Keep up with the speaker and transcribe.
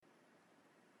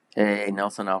Hey,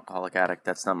 Nelson, alcoholic addict.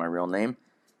 That's not my real name.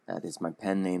 That is my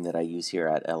pen name that I use here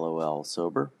at LOL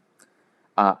Sober.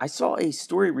 I saw a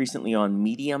story recently on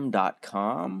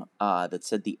Medium.com that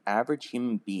said the average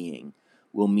human being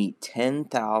will meet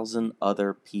 10,000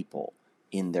 other people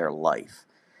in their life.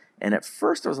 And at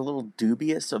first, I was a little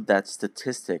dubious of that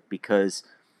statistic because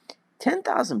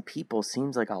 10,000 people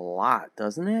seems like a lot,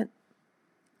 doesn't it?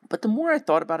 But the more I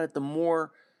thought about it, the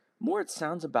more it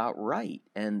sounds about right.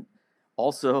 And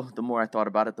also, the more I thought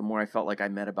about it, the more I felt like I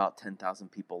met about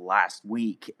 10,000 people last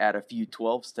week at a few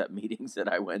 12-step meetings that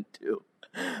I went to.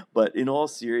 But in all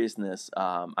seriousness,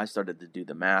 I started to do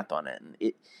the math on it.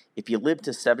 And if you live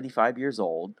to 75 years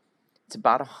old, it's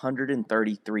about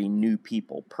 133 new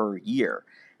people per year.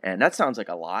 And that sounds like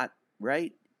a lot,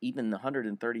 right? Even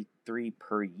 133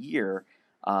 per year.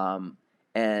 Um,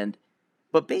 and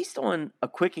but based on a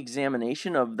quick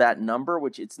examination of that number,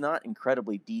 which it's not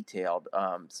incredibly detailed,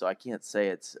 so I can't say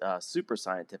it's super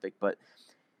scientific, but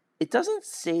it doesn't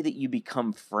say that you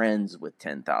become friends with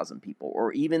 10,000 people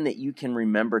or even that you can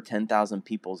remember 10,000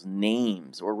 people's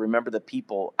names or remember the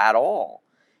people at all.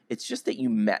 It's just that you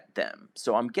met them.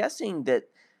 So I'm guessing that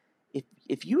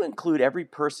if you include every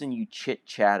person you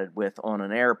chit-chatted with on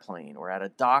an airplane or at a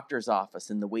doctor's office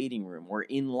in the waiting room or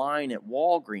in line at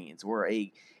Walgreens or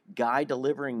a guy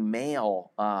delivering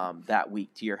mail that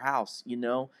week to your house,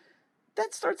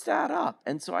 that starts to add up.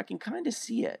 And so I can kind of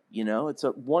see it, it's a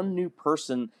one new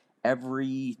person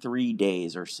every 3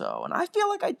 days or so. And I feel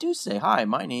like I do say, hi,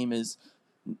 my name is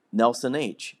Nelson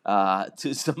H.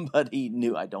 To somebody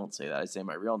new. I don't say that. I say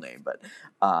my real name, but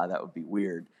that would be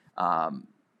weird.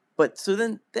 But so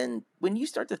then when you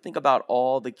start to think about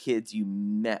all the kids you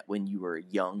met when you were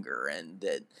younger, and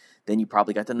that then you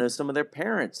probably got to know some of their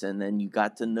parents, and then you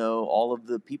got to know all of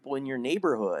the people in your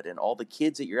neighborhood, and all the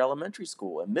kids at your elementary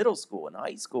school and middle school and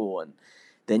high school, and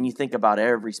then you think about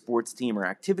every sports team or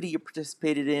activity you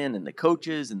participated in, and the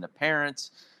coaches and the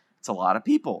parents. It's a lot of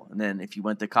people. And then if you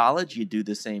went to college, you do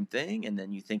the same thing. And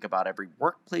then you think about every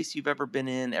workplace you've ever been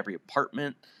in, every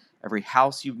apartment, every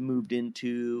house you've moved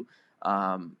into.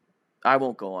 Um, I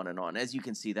won't go on and on. As you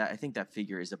can see, that I think that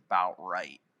figure is about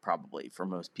right, probably for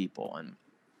most people. And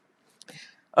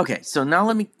okay, so now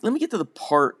let me get to the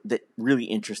part that really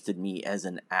interested me as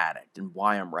an addict and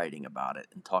why I'm writing about it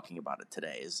and talking about it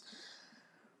today. Is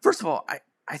first of all,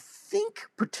 I think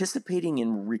participating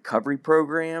in recovery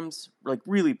programs, like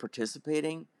really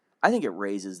participating, I think it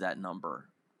raises that number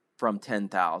from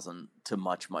 10,000 to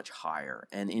much, much higher.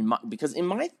 And because in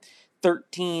my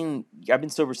 13, I've been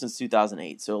sober since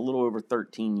 2008, so a little over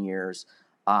 13 years.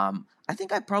 I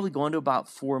think I've probably gone to about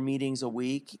 4 meetings a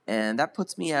week, and that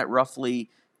puts me at roughly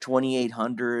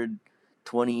 2,800,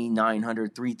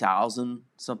 2,900, 3,000,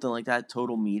 something like that,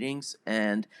 total meetings.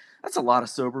 And that's a lot of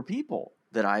sober people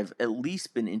that I've at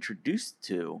least been introduced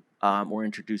to, or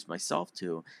introduced myself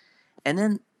to. And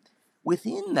then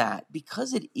within that,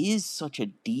 because it is such a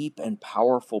deep and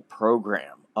powerful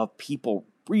program of people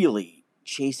really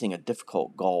chasing a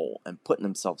difficult goal and putting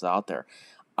themselves out there,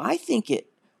 I think it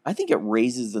I think it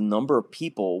raises the number of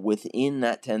people within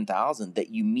that 10,000 that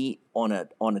you meet on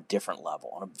a different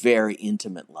level, on a very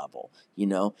intimate level.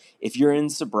 If you're in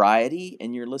sobriety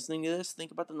and you're listening to this,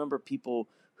 think about the number of people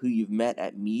who you've met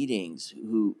at meetings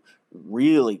who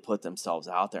really put themselves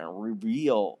out there and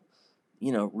reveal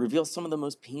some of the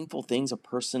most painful things a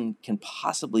person can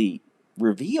possibly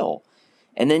reveal.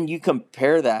 And then you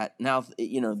compare that now,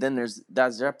 then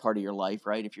that's that part of your life,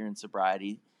 right? If you're in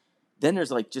sobriety, then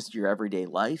there's like just your everyday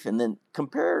life, and then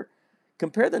compare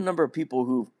the number of people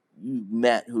who you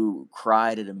met who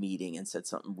cried at a meeting and said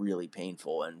something really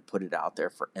painful and put it out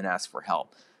there and asked for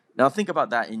help. Now think about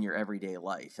that in your everyday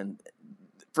life, and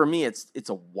for me, it's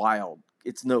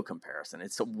no comparison.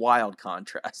 It's a wild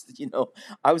contrast.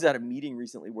 I was at a meeting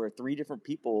recently where three different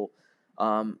people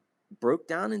um, broke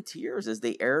down in tears as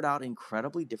they aired out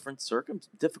incredibly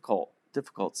difficult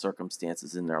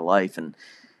circumstances in their life, and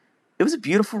it was a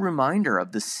beautiful reminder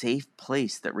of the safe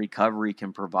place that recovery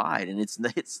can provide, and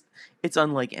it's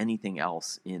unlike anything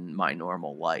else in my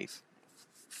normal life.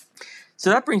 So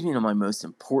that brings me to my most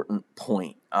important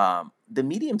point. The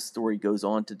Medium story goes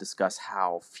on to discuss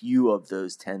how few of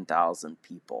those 10,000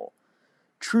 people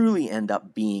truly end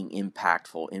up being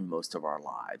impactful in most of our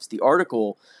lives. The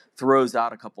article throws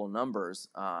out a couple of numbers.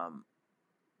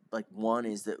 Like one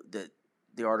is that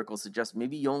the article suggests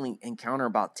maybe you only encounter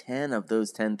about 10 of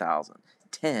those 10,000.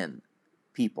 10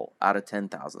 people out of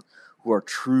 10,000 who are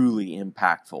truly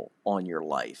impactful on your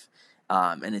life.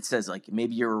 And it says like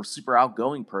maybe you're a super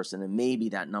outgoing person and maybe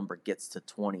that number gets to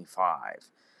 25.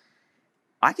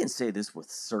 I can say this with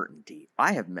certainty.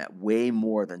 I have met way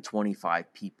more than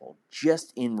 25 people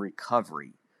just in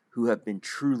recovery who have been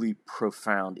truly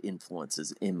profound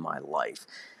influences in my life.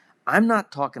 I'm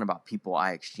not talking about people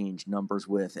I exchanged numbers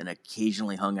with and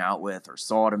occasionally hung out with or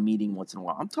saw at a meeting once in a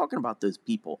while. I'm talking about those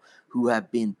people who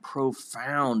have been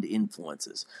profound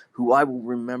influences, who I will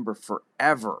remember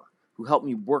forever, who helped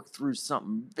me work through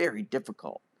something very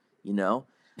difficult, you know?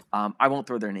 I won't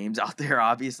throw their names out there,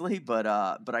 obviously, but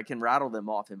I can rattle them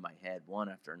off in my head one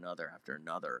after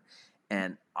another.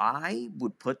 And I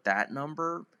would put that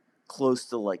number close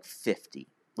to like 50,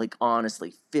 like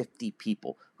honestly, 50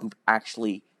 people who've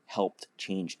actually helped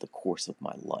change the course of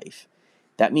my life.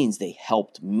 That means they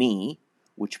helped me,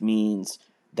 which means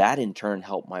that in turn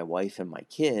helped my wife and my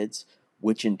kids,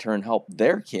 which in turn helped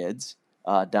their kids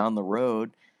down the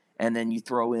road. And then you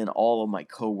throw in all of my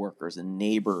coworkers and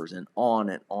neighbors and on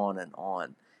and on and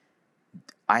on.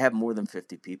 I have more than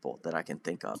 50 people that I can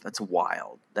think of. That's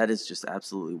wild. That is just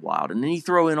absolutely wild. And then you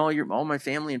throw in all my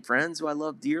family and friends who I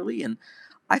love dearly, and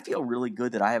I feel really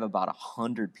good that I have about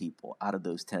 100 people out of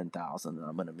those 10,000 that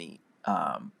I'm going to meet.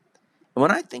 And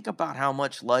when I think about how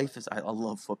much life is, I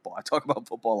love football. I talk about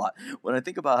football a lot. When I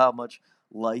think about how much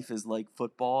life is like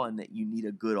football and that you need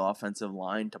a good offensive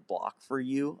line to block for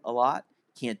you a lot,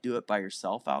 can't do it by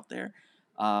yourself out there.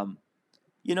 Um,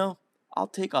 you know, I'll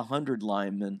take 100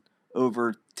 linemen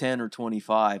over 10 or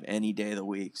 25 any day of the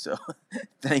week. So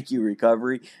thank you,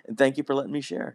 Recovery, and thank you for letting me share.